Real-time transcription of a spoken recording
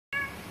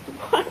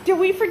Did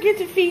we forget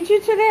to feed you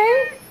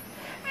today?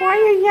 Why are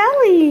you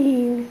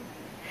yelling?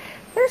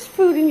 There's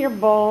food in your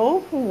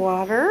bowl.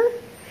 Water.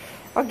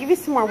 I'll give you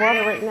some more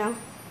water right now.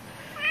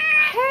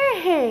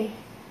 Hey,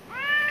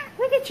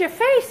 look at your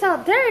face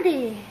all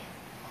dirty.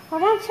 I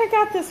want to check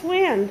out this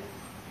wind.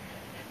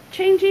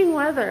 Changing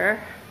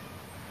weather.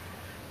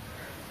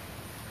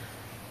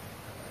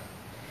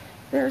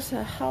 There's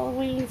a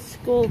Halloween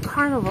school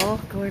carnival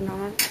going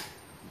on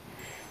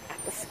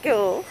at the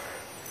school.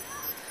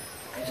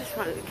 I just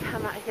wanted to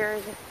come out here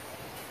and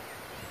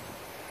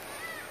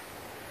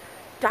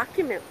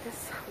document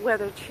this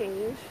weather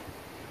change.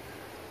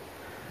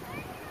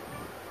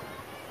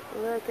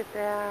 Look at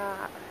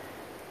that.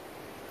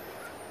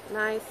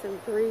 Nice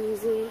and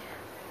breezy.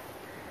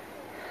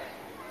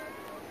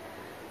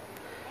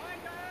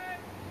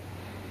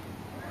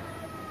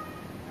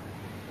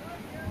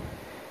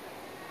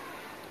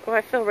 Oh,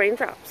 I feel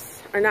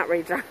raindrops. Or not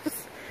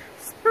raindrops.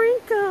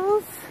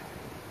 Sprinkles.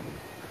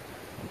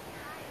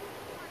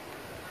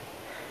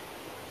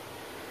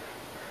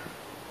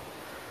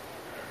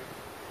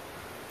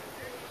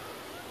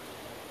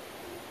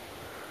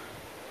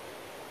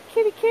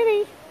 Kitty,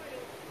 kitty.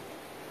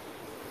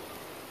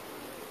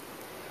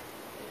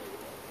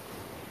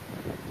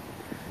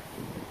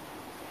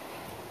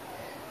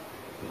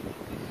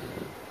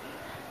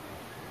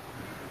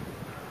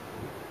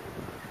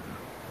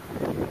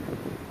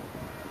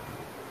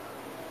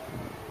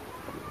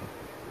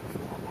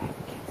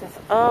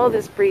 Oh,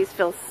 this breeze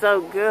feels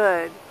so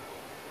good.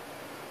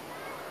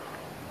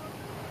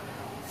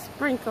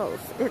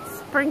 Sprinkles. It's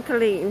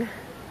sprinkling.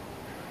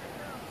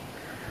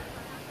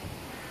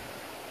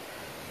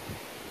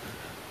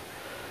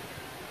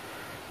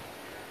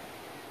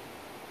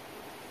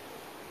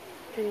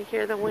 Can you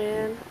hear the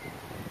wind?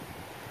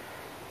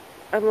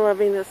 I'm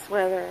loving this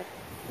weather.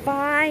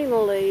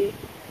 Finally.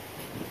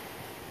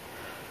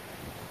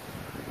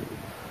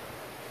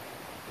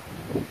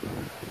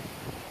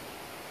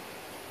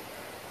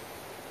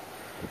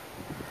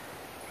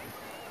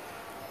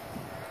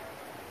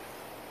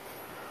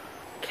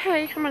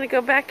 Okay, I'm going to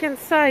go back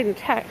inside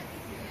and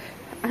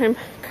I'm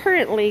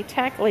currently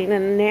tackling a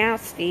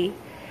nasty,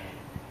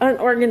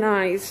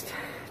 unorganized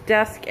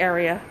desk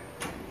area.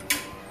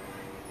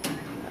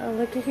 Oh,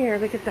 look at here.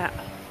 Look at that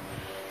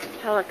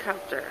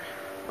helicopter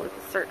with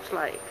a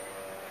searchlight.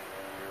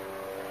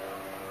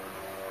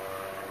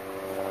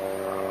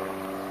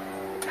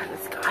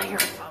 Let's go out here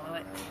and follow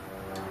it.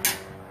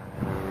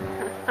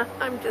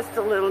 I'm just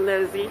a little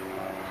nosy.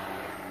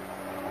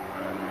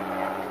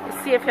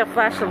 Let's see if he'll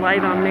flash a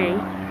light on me.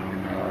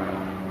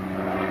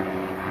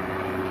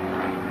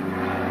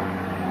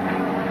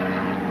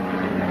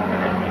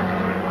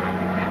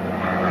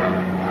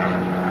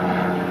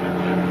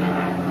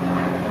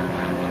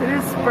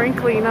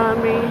 Sprinkling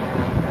on me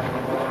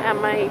at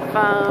my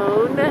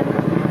phone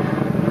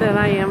that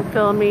I am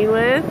filming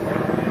with.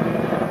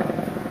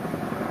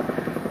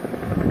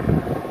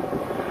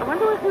 I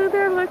wonder who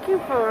they're looking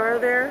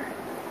for.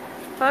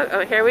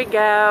 Oh, here we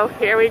go.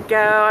 Here we go.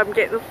 I'm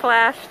getting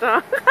flashed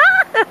on.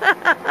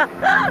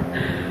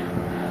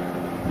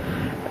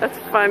 That's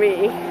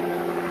funny.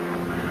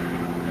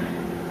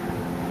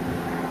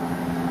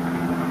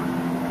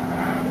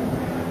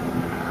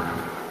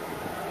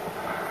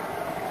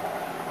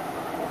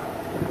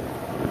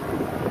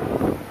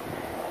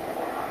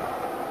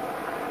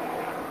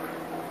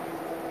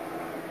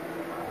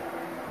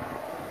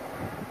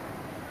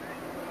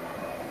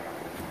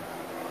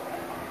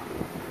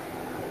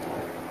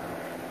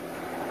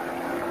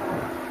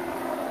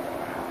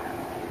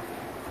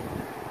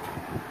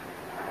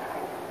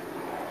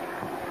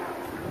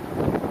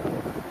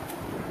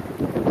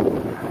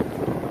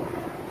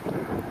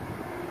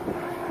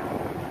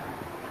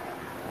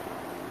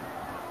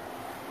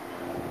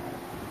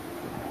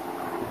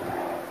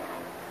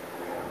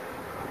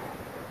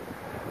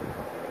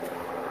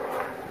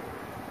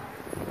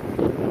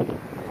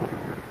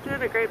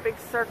 A great big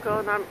circle,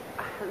 and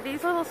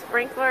these little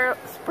sprinklers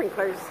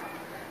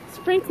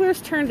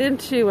turned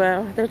into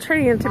they're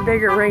turning into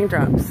bigger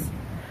raindrops.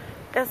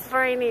 It's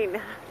raining.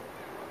 The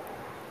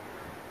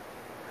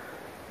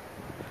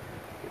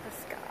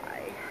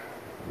sky.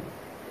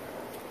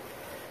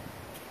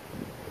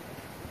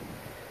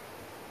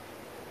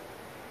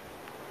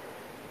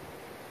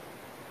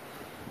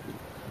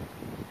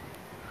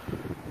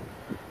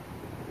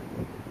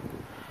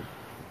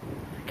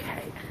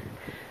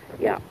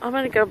 Yeah, I'm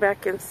going to go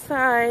back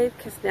inside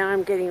because now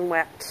I'm getting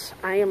wet.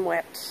 I am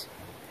wet.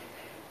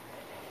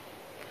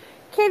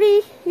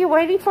 Kitty, you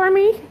waiting for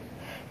me?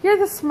 You're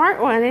the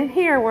smart one in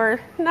here. We're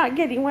not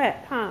getting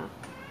wet, huh?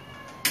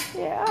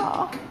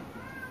 Yeah.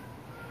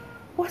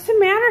 What's the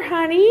matter,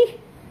 honey?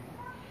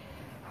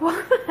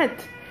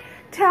 What?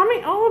 Tell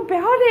me all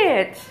about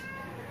it.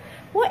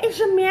 What is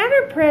the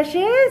matter,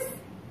 precious?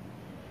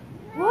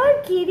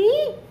 What,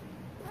 kitty?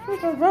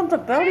 Rub the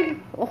belly.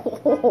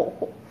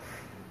 Oh.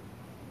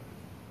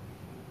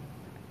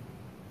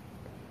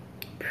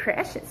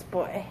 Precious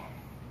boy.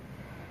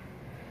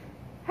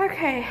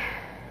 Okay.